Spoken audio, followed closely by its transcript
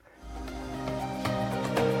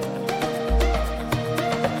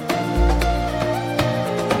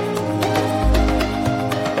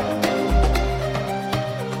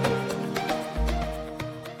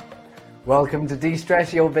Welcome to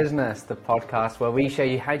De-Stress Your Business, the podcast where we show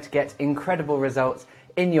you how to get incredible results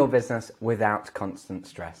in your business without constant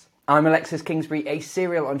stress. I'm Alexis Kingsbury, a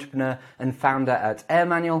serial entrepreneur and founder at Air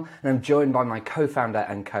Manual, and I'm joined by my co-founder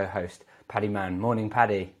and co-host, Paddy Mann. Morning,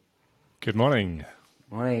 Paddy. Good morning.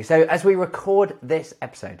 Morning. So as we record this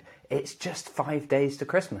episode, it's just 5 days to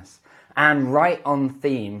Christmas. And right on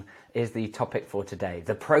theme is the topic for today,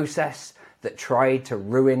 the process that tried to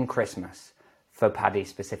ruin Christmas, for Paddy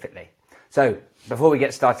specifically. So before we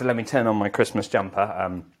get started, let me turn on my Christmas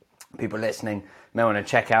jumper. People listening may want to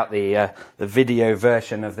check out the video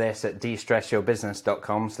version of this at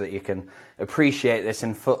destressyourbusiness.com so that you can appreciate this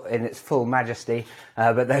in its full majesty.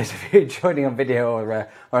 But those of you joining on video or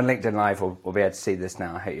on LinkedIn Live will be able to see this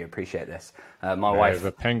now. I hope you appreciate this. My wife,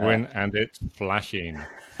 the penguin, and it's flashing.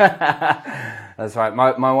 That's right.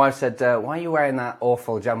 My wife said, "Why are you wearing that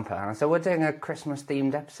awful jumper?" And I said, "We're doing a Christmas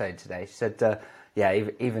themed episode today." She said, "Yeah,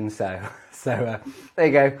 even so." So there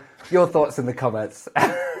you go. Your thoughts in the comments.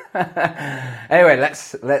 Anyway,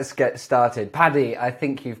 let's get started. Paddy, I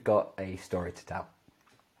think you've got a story to tell.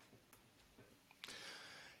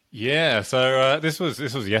 Yeah, so this was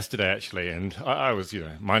yesterday actually, and I was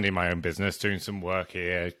minding my own business, doing some work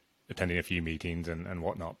here, attending a few meetings and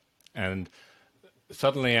whatnot, and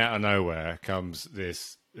suddenly out of nowhere comes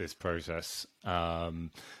this process, and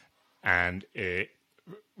it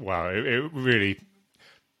really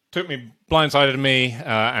took me, blindsided me,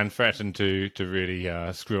 and threatened to really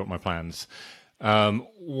screw up my plans.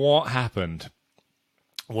 What happened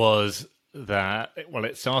was that,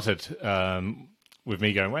 it started with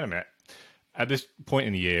me going, wait a minute, at this point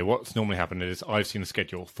in the year, what's normally happened is I've seen a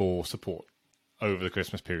schedule for support over the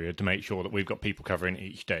Christmas period to make sure that we've got people covering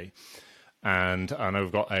each day. And I know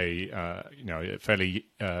we've got a fairly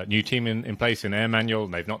new team in place in Air Manual,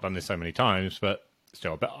 and they've not done this so many times, but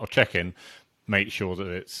still, I'll check in, make sure that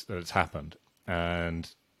it's happened, and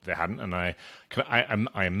they hadn't. And I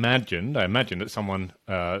imagined that someone,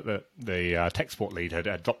 the tech support lead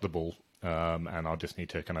had dropped the ball, and I'll just need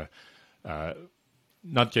to kind of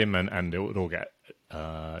nudge him, and it would all get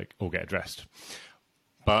addressed.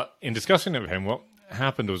 But in discussing it with him, what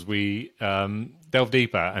happened was we delved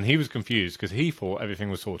deeper, and he was confused because he thought everything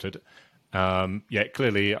was sorted. Yet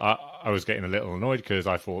clearly, I was getting a little annoyed because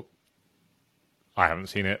I thought I haven't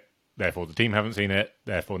seen it. Therefore, the team haven't seen it.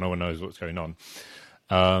 Therefore, no one knows what's going on.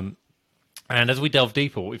 And as we delved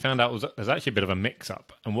deeper, what we found out was there's actually a bit of a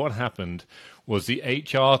mix-up. And what happened was the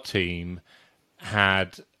HR team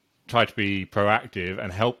had tried to be proactive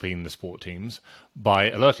and helping the sport teams by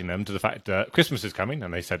alerting them to the fact that Christmas is coming.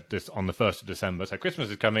 And they said this on the 1st of December. So Christmas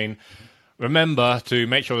is coming. Remember to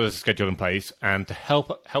make sure there's a schedule in place. And to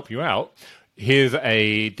help you out, here's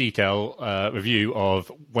a detailed review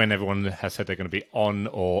of when everyone has said they're going to be on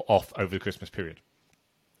or off over the Christmas period.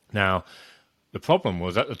 Now, the problem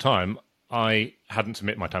was at the time, I hadn't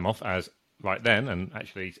submitted my time off as right then, and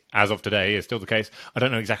actually as of today is still the case. I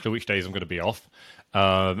don't know exactly which days I'm going to be off.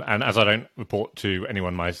 And as I don't report to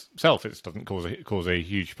anyone myself, it doesn't cause a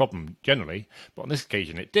huge problem generally. But on this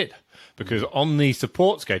occasion, it did. Because on the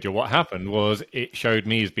support schedule, what happened was it showed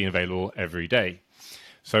me as being available every day.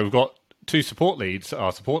 So we've got two support leads,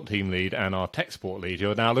 our support team lead and our tech support lead,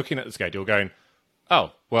 who are now looking at the schedule going,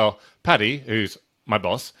 oh, well, Paddy, who's my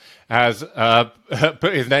boss, has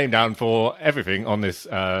put his name down for everything on this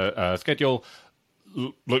schedule.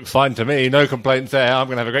 Looks fine to me. No complaints there. I'm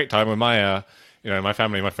going to have a great time with my my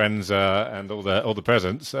family, my friends, and all the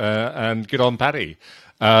presents. And good on Paddy.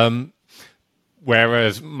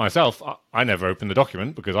 Whereas myself, I never opened the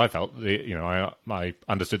document because I felt I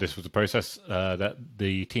understood this was a process that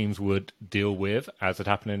the teams would deal with as had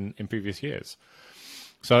happened in previous years.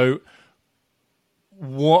 So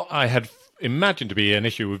what I had imagined to be an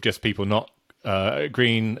issue with just people not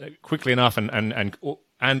agreeing quickly enough and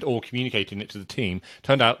or communicating it to the team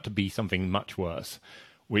turned out to be something much worse,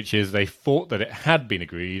 which is they thought that it had been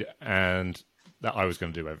agreed and that I was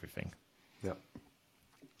going to do everything. Yep.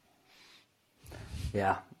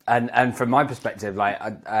 Yeah, and from my perspective,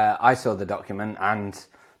 I saw the document and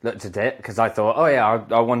looked at it because I thought, oh yeah,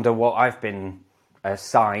 I wonder what I've been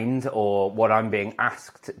assigned or what I'm being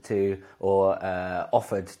asked to or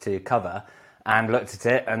offered to cover, and looked at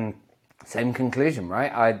it and same conclusion,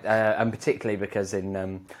 right? And particularly because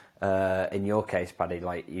in your case, Paddy,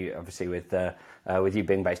 like you obviously with you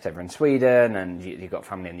being based over in Sweden and you've got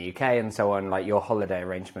family in the UK and so on, like your holiday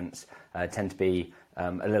arrangements tend to be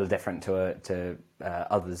a little different to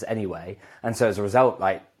others anyway. And so as a result,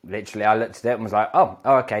 like literally I looked at it and was like, oh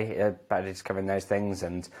okay, Paddy's covering those things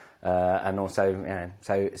and also,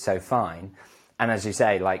 so fine. And as you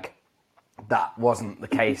say, like that wasn't the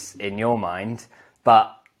case in your mind,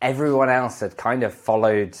 but everyone else had kind of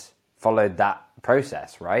followed that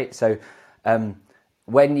process, right? So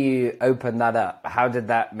when you opened that up, how did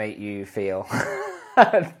that make you feel?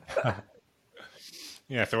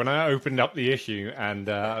 Yeah, so when I opened up the issue, and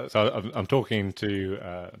so I'm talking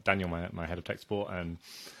to Daniel, my head of tech support, and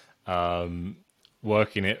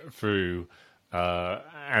working it through.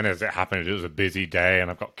 And as it happened, it was a busy day,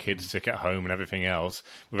 and I've got kids sick at home and everything else.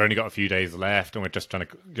 We've only got a few days left, and we're just trying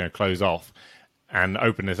to close off and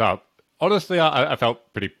open this up. Honestly, I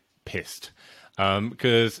felt pretty pissed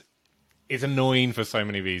because it's annoying for so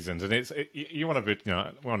many reasons, and you want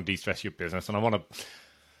to de-stress your business, and I want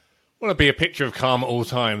to be a picture of calm at all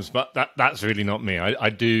times, but that's really not me. I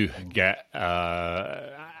do get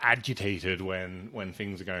agitated when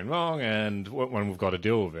things are going wrong and when we've got to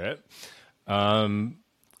deal with it.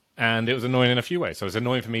 And it was annoying in a few ways. So it's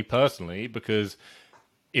annoying for me personally because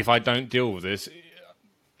if I don't deal with this,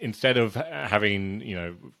 instead of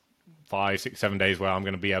having 5, 6, 7 days where I'm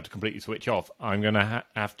going to be able to completely switch off, I'm going to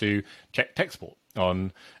have to check tech support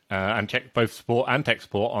on and check both support and tech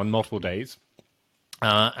support on multiple days.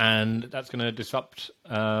 And that's going to disrupt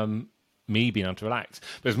me being able to relax.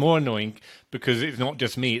 But it's more annoying because it's not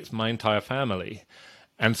just me, it's my entire family.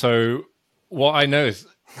 And so what I know is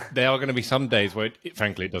there are going to be some days where,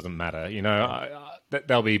 frankly, it doesn't matter.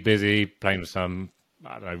 They'll be busy playing with some,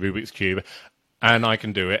 I don't know, Rubik's Cube, and I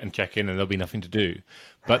can do it and check in and there'll be nothing to do.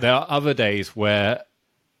 But there are other days where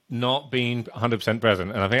not being 100%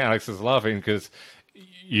 present, and I think Alex is laughing because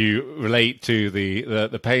you relate to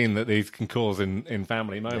the pain that these can cause in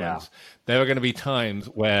family moments. Yeah. There are going to be times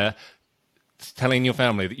where telling your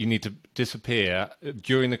family that you need to disappear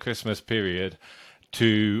during the Christmas period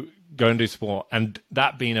to go and do sport, and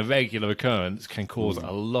that being a regular occurrence can cause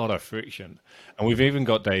a lot of friction. And we've even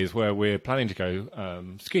got days where we're planning to go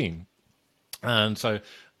skiing. And so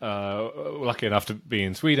we're lucky enough to be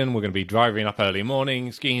in Sweden. We're going to be driving up early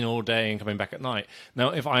morning, skiing all day, and coming back at night.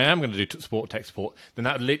 Now, if I am going to do tech support, then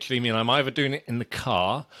that would literally mean I'm either doing it in the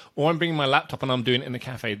car, or I'm bringing my laptop and I'm doing it in the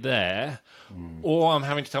cafe there, or I'm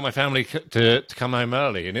having to tell my family to come home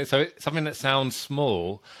early. And so it's something that sounds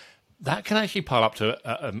small, that can actually pile up to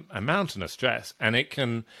a mountain of stress, and it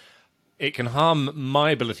can harm my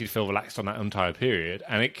ability to feel relaxed on that entire period,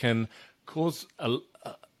 and it can cause a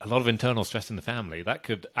lot of internal stress in the family. That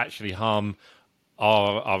could actually harm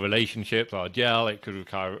our relationships, our gel. It could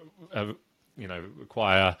require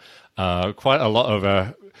quite a lot of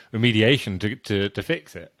remediation to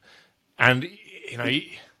fix it. And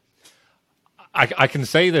I can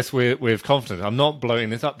say this with confidence. I'm not blowing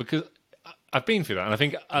this up because I've been through that, and I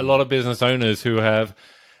think a lot of business owners who have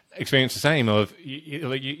experienced the same. Of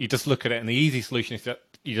you just look at it, and the easy solution is that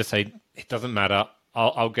you just say it doesn't matter.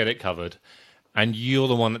 I'll get it covered. And you're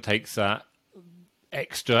the one that takes that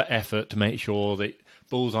extra effort to make sure that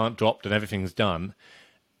balls aren't dropped and everything's done.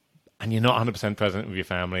 And you're not 100% present with your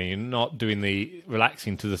family. You're not doing the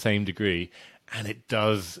relaxing to the same degree. And it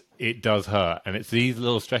does hurt. And it's these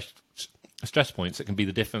little stress points that can be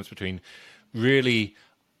the difference between really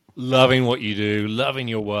loving what you do, loving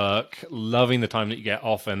your work, loving the time that you get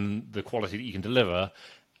off and the quality that you can deliver,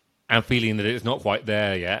 and feeling that it's not quite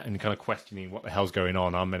there yet, and kind of questioning what the hell's going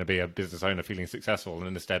on. I'm going to be a business owner feeling successful, and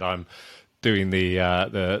instead I'm doing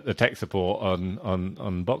the tech support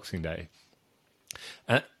on Boxing Day.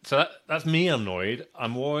 So that's me annoyed.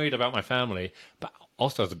 I'm worried about my family, but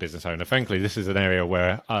also as a business owner, frankly, this is an area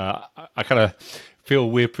where I kind of feel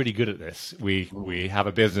we're pretty good at this. We have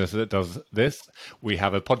a business that does this. We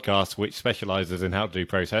have a podcast which specializes in how to do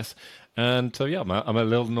process. And so, yeah, I'm a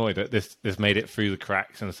little annoyed that this made it through the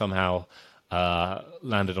cracks and somehow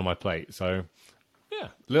landed on my plate. So, yeah,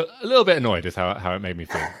 a little bit annoyed is how it made me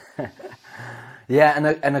feel.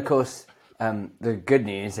 Yeah, and of course, the good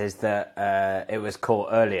news is that it was caught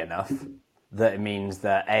early enough that it means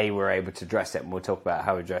that A, we're able to address it, and we'll talk about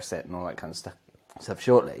how we address it and all that kind of stuff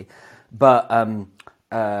shortly. But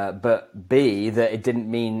B, that it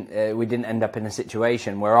didn't mean we didn't end up in a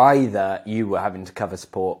situation where either you were having to cover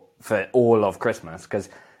support for all of Christmas, because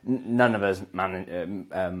none of us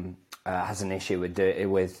has an issue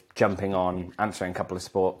with jumping on, answering a couple of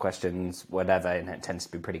support questions, whatever, and it tends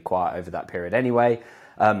to be pretty quiet over that period anyway.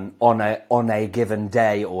 On a given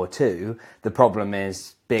day or two, the problem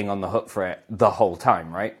is being on the hook for it the whole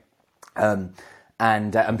time, right? And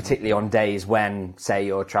particularly on days when, say,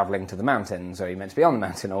 you're traveling to the mountains or you're meant to be on the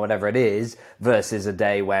mountain or whatever it is, versus a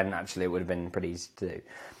day when actually it would have been pretty easy to do.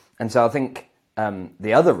 And so I think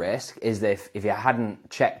the other risk is that if you hadn't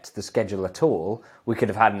checked the schedule at all, we could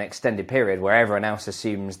have had an extended period where everyone else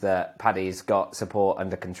assumes that Paddy's got support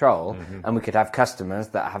under control, and we could have customers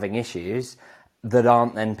that are having issues, that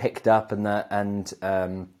aren't then picked up, and that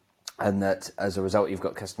as a result you've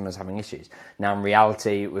got customers having issues. Now in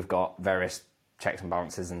reality we've got various checks and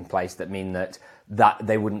balances in place that mean that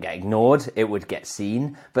they wouldn't get ignored, it would get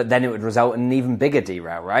seen, but then it would result in an even bigger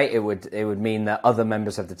derail, right? It would mean that other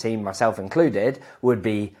members of the team, myself included, would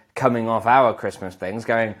be coming off our Christmas things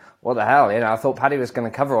going, what the hell, I thought Paddy was going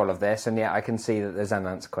to cover all of this, and yet I can see that there's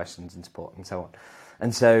unanswered questions in support and so on.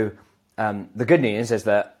 And so the good news is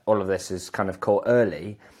that all of this is kind of caught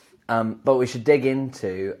early, but we should dig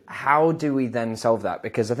into how do we then solve that,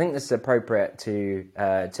 because I think this is appropriate to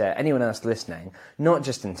anyone else listening, not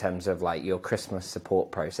just in terms of like your Christmas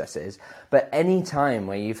support processes, but any time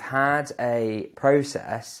where you've had a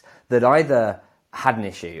process that either had an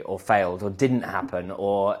issue or failed or didn't happen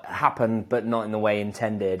or happened but not in the way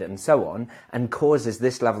intended and so on, and causes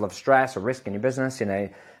this level of stress or risk in your business.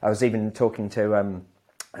 I was even talking to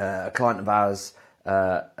a client of ours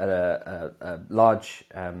at a large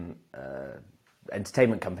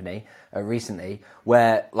entertainment company recently,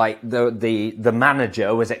 where like the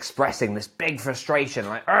manager was expressing this big frustration,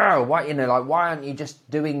 like, oh, why aren't you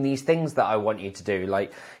just doing these things that I want you to do,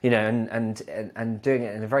 and doing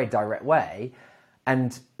it in a very direct way.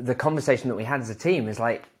 And the conversation that we had as a team is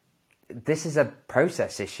like, this is a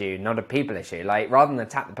process issue, not a people issue. Like, rather than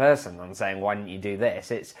attack the person on saying, why didn't you do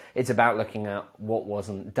this? It's about looking at what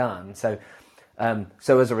wasn't done. So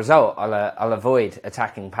as a result, I'll avoid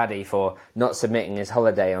attacking Paddy for not submitting his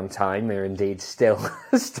holiday on time, or indeed still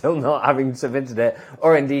not having submitted it,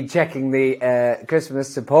 or indeed checking the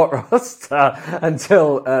Christmas support roster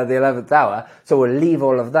until the 11th hour. So we'll leave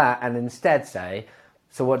all of that and instead say,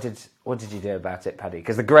 so what did you do about it, Paddy?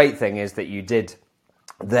 Because the great thing is that you did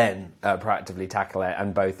then proactively tackle it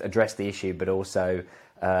and both address the issue but also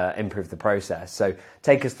improve the process. So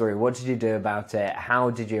take us through, what did you do about it? How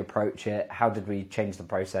did you approach it? How did we change the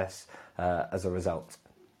process as a result?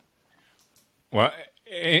 Well,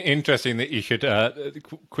 interesting that you should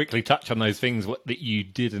quickly touch on those things that you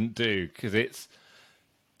didn't do, because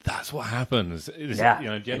that's what happens.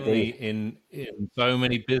 Generally in so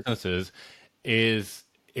many businesses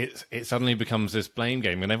it suddenly becomes this blame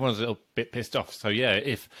game and everyone's a little bit pissed off. So yeah,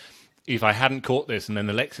 if I hadn't caught this, and then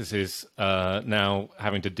Alexis is now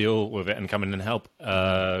having to deal with it and come in and help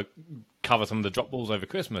cover some of the drop balls over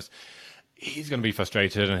Christmas, he's going to be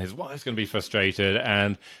frustrated and his wife's going to be frustrated,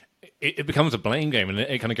 and it becomes a blame game, and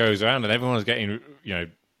it kind of goes around and everyone's getting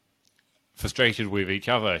frustrated with each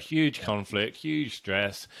other. Huge conflict, huge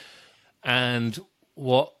stress. And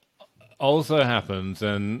what also happens,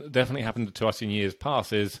 and definitely happened to us in years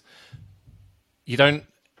past, is you don't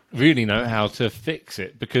really know how to fix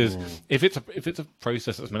it, because if it's a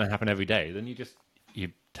process that's going to happen every day, then you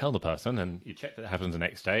tell the person and you check that it happens the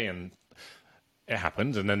next day, and it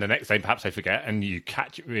happens, and then the next day perhaps they forget and you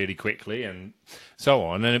catch it really quickly and so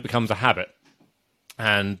on, and it becomes a habit,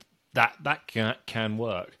 and that can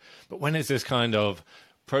work. But when it's this kind of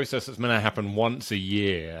process that's going to happen once a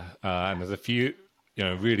year, and there's a few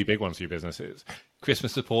really big ones for your businesses,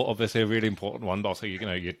 Christmas support obviously a really important one, but also you're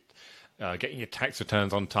getting your tax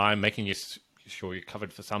returns on time, making sure you're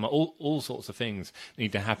covered for summer, all sorts of things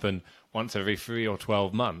need to happen once every 3 or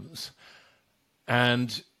 12 months.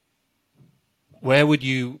 And where would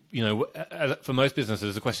for most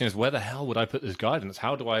businesses, the question is, where the hell would I put this guidance?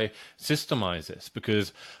 How do I systemize this?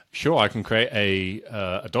 Because sure, I can create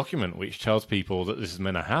a document which tells people that this is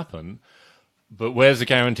meant to happen, but where's the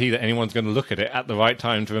guarantee that anyone's going to look at it at the right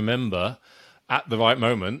time to remember at the right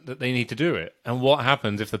moment that they need to do it? And what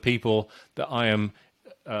happens if the people that I am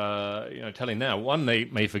telling now, one, they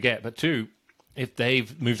may forget, but two, if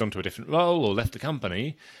they've moved on to a different role or left the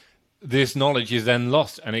company, this knowledge is then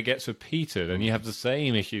lost and it gets repeated, and you have the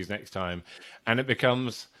same issues next time, and it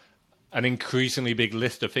becomes an increasingly big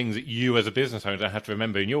list of things that you as a business owner have to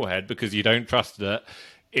remember in your head, because you don't trust that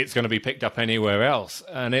it's going to be picked up anywhere else.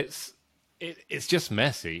 And it's just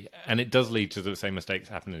messy, and it does lead to the same mistakes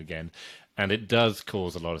happening again, and it does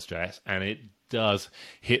cause a lot of stress, and it does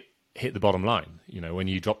hit the bottom line. When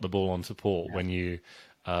you drop the ball on support, when you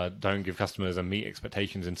don't give customers and meet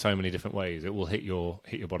expectations in so many different ways, it will hit your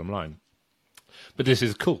bottom line. But this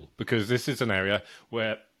is cool, because this is an area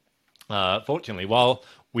where, fortunately, while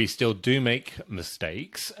we still do make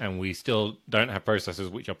mistakes and we still don't have processes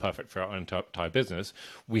which are perfect for our entire business,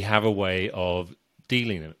 we have a way of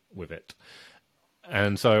dealing with it.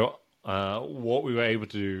 And so what we were able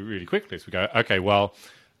to do really quickly is we go, okay, well,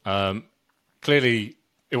 clearly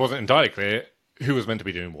it wasn't entirely clear who was meant to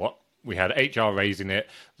be doing what. We had HR raising it,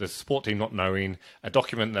 the support team not knowing, a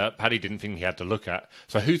document that Paddy didn't think he had to look at.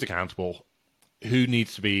 So who's accountable? Who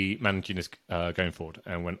needs to be managing this going forward?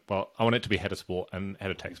 And I want it to be head of support and head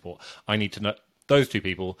of tech support. I need to those two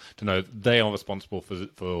people to know they are responsible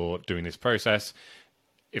for doing this process.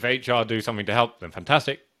 If HR do something to help, then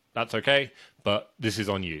fantastic. That's okay. But this is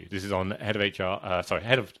on you. This is on head of HR,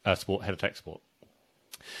 head of support, head of tech support.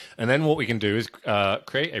 And then what we can do is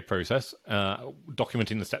create a process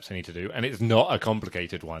documenting the steps I need to do. And it's not a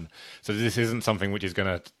complicated one. So this isn't something which is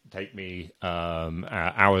going to take me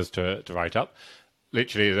hours to write up.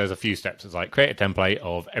 Literally, there's a few steps. It's like create a template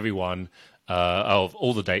of everyone, of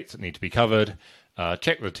all the dates that need to be covered.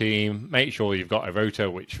 Check the team, make sure you've got a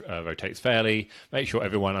rota which rotates fairly, make sure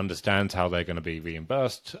everyone understands how they're going to be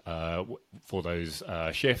reimbursed for those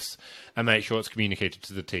shifts, and make sure it's communicated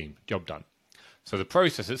to the team. Job done. So the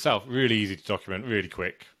process itself, really easy to document, really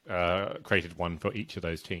quick, created one for each of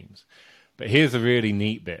those teams. But here's a really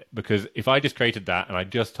neat bit, because if I just created that and I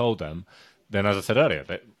just told them, then as I said earlier,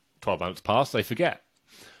 that 12 months pass, they forget.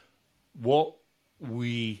 What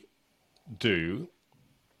we do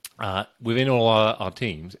within all our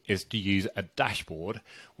teams is to use a dashboard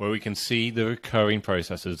where we can see the recurring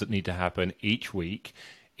processes that need to happen each week,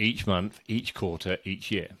 each month, each quarter,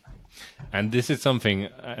 each year. And this is something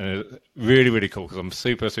really, really cool, because I'm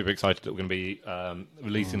super, super excited that we're going to be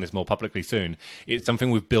releasing this more publicly soon. It's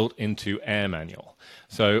something we've built into Air Manual.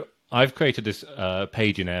 So I've created this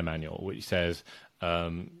page in Air Manual which says,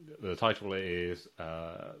 the title is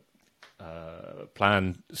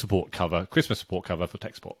Plan Support Cover, Christmas Support Cover for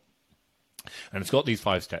Tech Support. And it's got these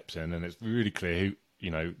 5 steps in, and it's really clear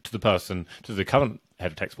who, to the person, to the current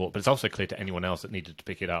head of tech support, but it's also clear to anyone else that needed to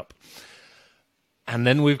pick it up. And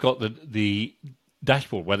then we've got the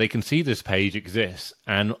dashboard where they can see this page exists,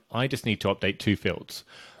 and I just need to update 2 fields.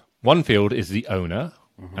 One field is the owner,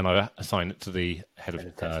 and I assign it to the head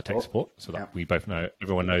of tech support, so that we both know,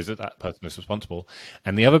 everyone knows that that person is responsible.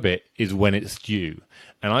 And the other bit is when it's due,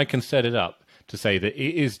 and I can set it up to say that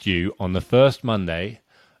it is due on the first Monday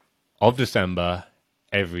of December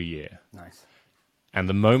every year. Nice. And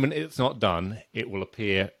the moment it's not done, it will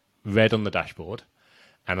appear red on the dashboard.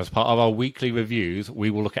 And as part of our weekly reviews, we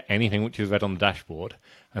will look at anything which is red on the dashboard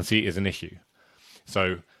and see it as an issue.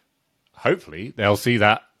 So hopefully they'll see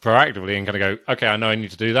that proactively and kind of go, okay, I know I need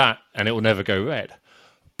to do that, and it will never go red.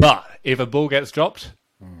 But if a ball gets dropped,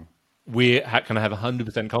 we can have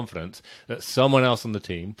 100% confidence that someone else on the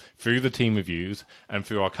team, through the team reviews and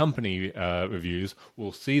through our company reviews,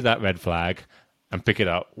 will see that red flag and pick it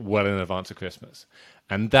up well in advance of Christmas.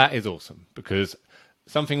 And that is awesome, because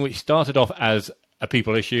something which started off as a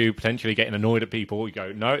people issue, potentially getting annoyed at people, you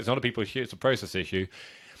go, no, it's not a people issue, it's a process issue.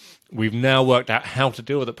 We've now worked out how to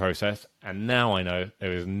deal with the process, and now I know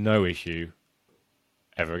there is no issue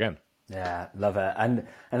ever again. Yeah, love it. And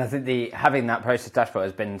I think having that process dashboard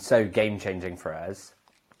has been so game-changing for us.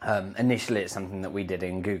 Initially, it's something that we did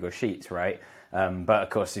in Google Sheets, right? But of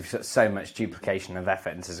course, you've got so much duplication of effort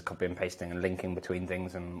in terms of copy and pasting and linking between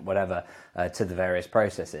things and whatever to the various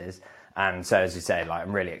processes. And so, as you say,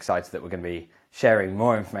 I'm really excited that we're going to be sharing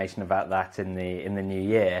more information about that in the new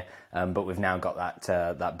year. But we've now got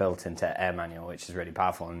that built into Air Manual, which is really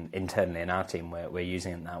powerful. And internally in our team, we're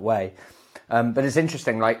using it in that way. But it's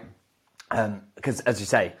interesting, because as you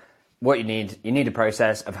say, what you need a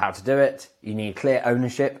process of how to do it, you need clear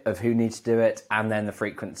ownership of who needs to do it, and then the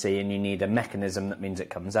frequency, and you need a mechanism that means it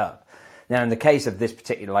comes up. Now, in the case of this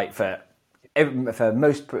particular, for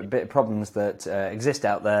most problems that exist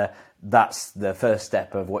out there, that's the first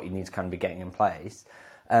step of what you need to kind of be getting in place.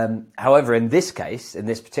 However, in this case, in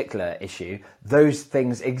this particular issue, those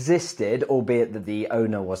things existed, albeit that the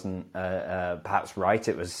owner wasn't perhaps right.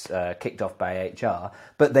 It was kicked off by HR,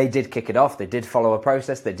 but they did kick it off. They did follow a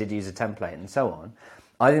process. They did use a template and so on.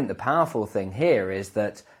 I think the powerful thing here is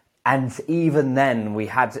that, and even then we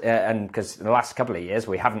had, and because in the last couple of years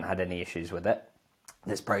we haven't had any issues with it.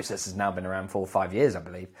 This process has now been around 4 or 5 years, I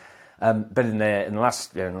believe. But in the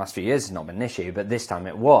last few years, it's not been an issue. But this time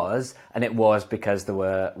it was, and it was because there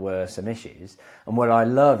were some issues. And what I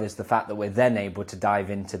love is the fact that we're then able to dive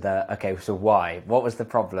into so why? What was the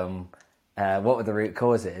problem? What were the root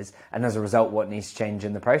causes? And as a result, what needs to change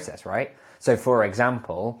in the process, right? So, for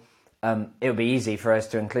example, it would be easy for us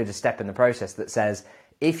to include a step in the process that says,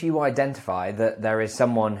 if you identify that there is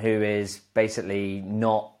someone who is basically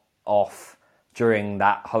not off during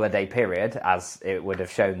that holiday period, as it would have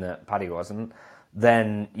shown that Paddy wasn't,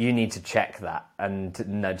 then you need to check that and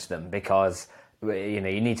nudge them, because you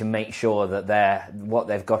need to make sure that what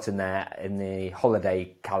they've got in the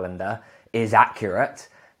holiday calendar is accurate,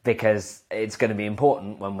 because it's going to be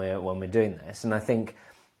important when we're doing this. And I think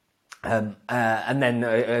And then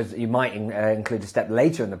you might include a step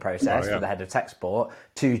later in the process for the head of tech support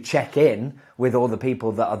to check in with all the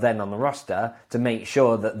people that are then on the roster to make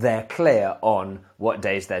sure that they're clear on what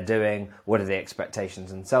days they're doing, what are the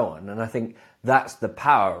expectations, and so on. And I think that's the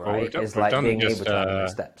power, right? Is like being able to have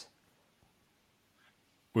those steps.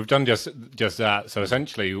 We've done just that. So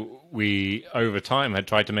essentially, we over time had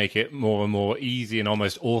tried to make it more and more easy and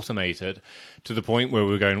almost automated, to the point where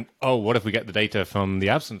we were going, oh, what if we get the data from the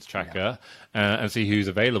absence tracker and see who's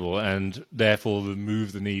available, and therefore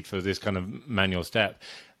remove the need for this kind of manual step.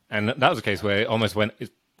 And that was a case where it almost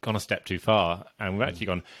it's gone a step too far, and we've actually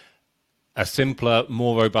gone. A simpler,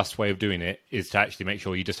 more robust way of doing it is to actually make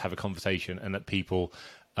sure you just have a conversation, and that people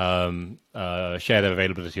share their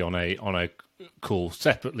availability on a call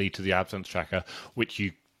separately to the absence tracker, which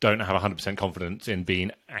you don't have 100% confidence in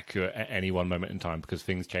being accurate at any one moment in time, because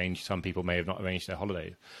things change. Some people may have not arranged their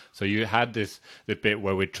holidays. So you had the bit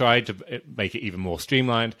where we tried to make it even more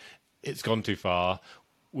streamlined. It's gone too far.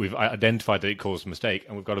 We've identified that it caused a mistake,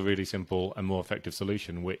 and we've got a really simple and more effective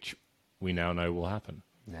solution, which we now know will happen.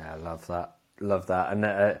 Yeah, I love that. Love that. And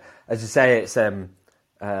as you say, it's or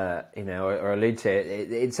allude to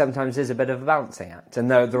it, it sometimes is a bit of a balancing act.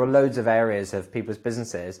 And there are loads of areas of people's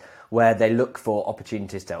businesses where they look for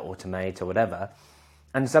opportunities to automate or whatever.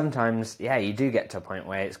 And sometimes, you do get to a point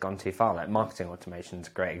where it's gone too far. Like marketing automation is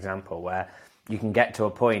a great example, where you can get to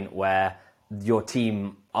a point where your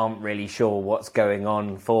team aren't really sure what's going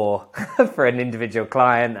on for an individual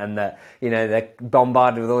client, and that they're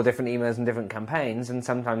bombarded with all different emails and different campaigns, and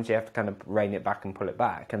sometimes you have to kind of rein it back and pull it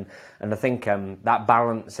back, and I think that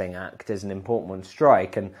balancing act is an important one to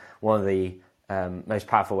strike. And one of the most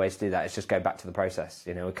powerful ways to do that is just go back to the process.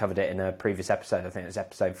 We covered it in a previous episode. I think it was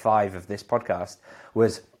episode 5 of this podcast,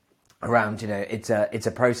 was around it's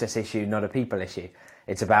a process issue, not a people issue.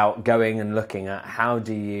 It's about going and looking at how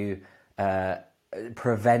do you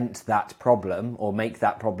prevent that problem, or make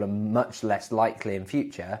that problem much less likely in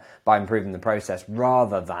future by improving the process,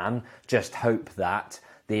 rather than just hope that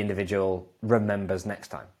the individual remembers next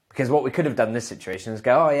time. Because what we could have done in this situation is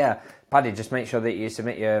go, oh yeah, Paddy, just make sure that you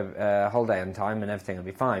submit your holiday on time and everything will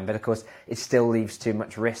be fine. But of course, it still leaves too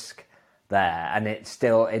much risk there, and it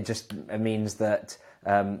just means that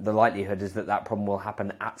the likelihood is that problem will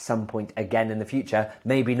happen at some point again in the future.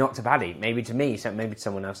 Maybe not to Paddy, maybe to me, so maybe to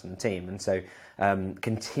someone else in the team. And so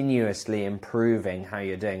continuously improving how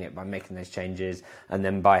you're doing it by making those changes, and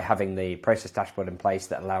then by having the process dashboard in place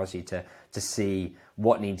that allows you to see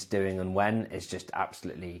what needs doing and when, is just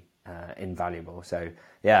absolutely invaluable. So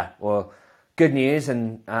good news,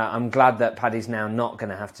 and I'm glad that Paddy's now not going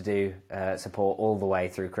to have to do support all the way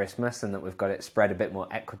through Christmas, and that we've got it spread a bit more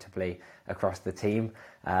equitably across the team.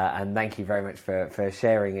 And thank you very much for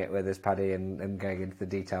sharing it with us, Paddy, and going into the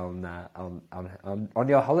detail on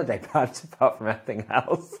your holiday plans, apart from everything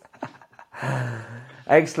else.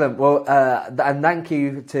 Excellent. Well, and thank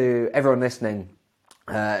you to everyone listening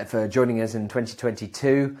for joining us in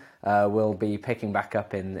 2022. We'll be picking back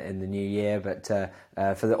up in the new year, but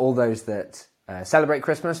for all those that celebrate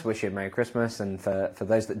Christmas, wish you a Merry Christmas, and for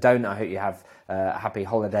those that don't, I hope you have a happy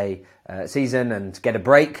holiday season and get a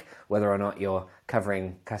break, whether or not you're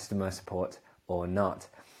covering customer support or not.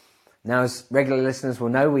 Now, as regular listeners will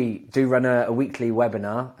know, we do run a weekly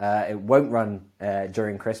webinar. It won't run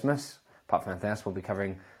during Christmas, apart from anything else. We'll be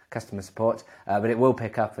covering customer support, but it will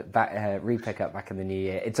pick up back in the new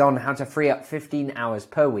year. It's on how to free up 15 hours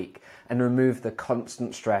per week and remove the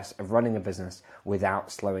constant stress of running a business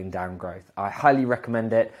without slowing down growth. I highly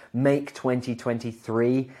recommend it. Make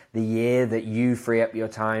 2023 the year that you free up your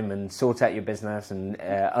time and sort out your business and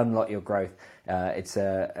unlock your growth. It's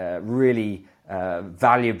a really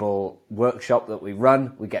valuable workshop that we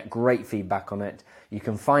run. We get great feedback on it. You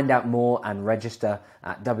can find out more and register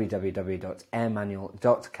at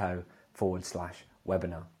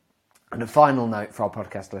www.airmanual.co/webinar. And a final note for our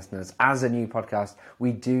podcast listeners: as a new podcast,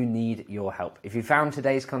 we do need your help. If you found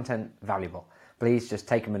today's content valuable, please just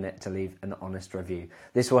take a minute to leave an honest review.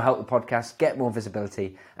 This will help the podcast get more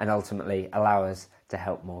visibility and ultimately allow us to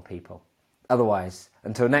help more people. Otherwise,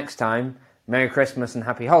 until next time, Merry Christmas and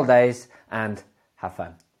Happy Holidays, and have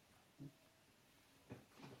fun.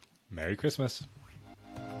 Merry Christmas.